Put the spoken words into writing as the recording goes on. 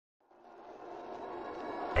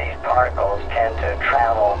these particles tend to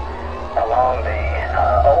travel along the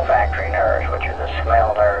olfactory nerves, which are the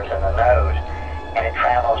smell nerves in the nose, and it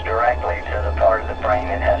travels directly to the part of the brain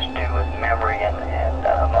that has to do with memory and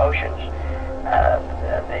emotions,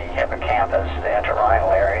 the hippocampus, the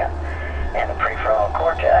entorhinal area, and the prefrontal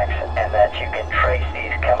cortex, and that you can trace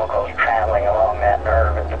these chemicals traveling along that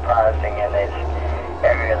nerve and depositing in this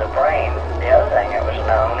area of the brain. The other thing that was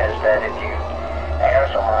known is that if you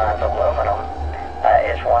aerosolize aluminum,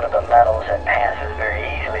 it's one of the metals that passes very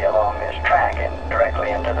easily along this track and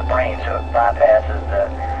directly into the brain, so it bypasses the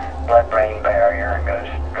blood-brain barrier and goes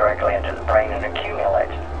directly into the brain and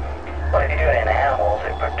accumulates. Well, if you do it in animals,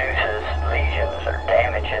 it produces lesions or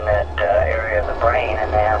damage in that area of the brain,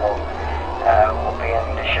 and the animal will begin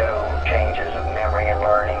to show changes of memory and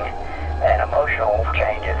learning and emotional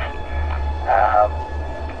changes.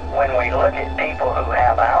 When we look at people who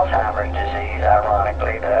have Alzheimer's disease,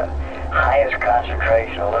 ironically, the highest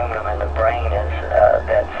concentration of aluminum in the brain is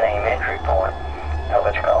that same entry point,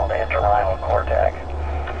 what's called the entorhinal cortex,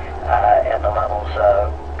 and the levels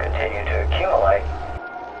continue to accumulate.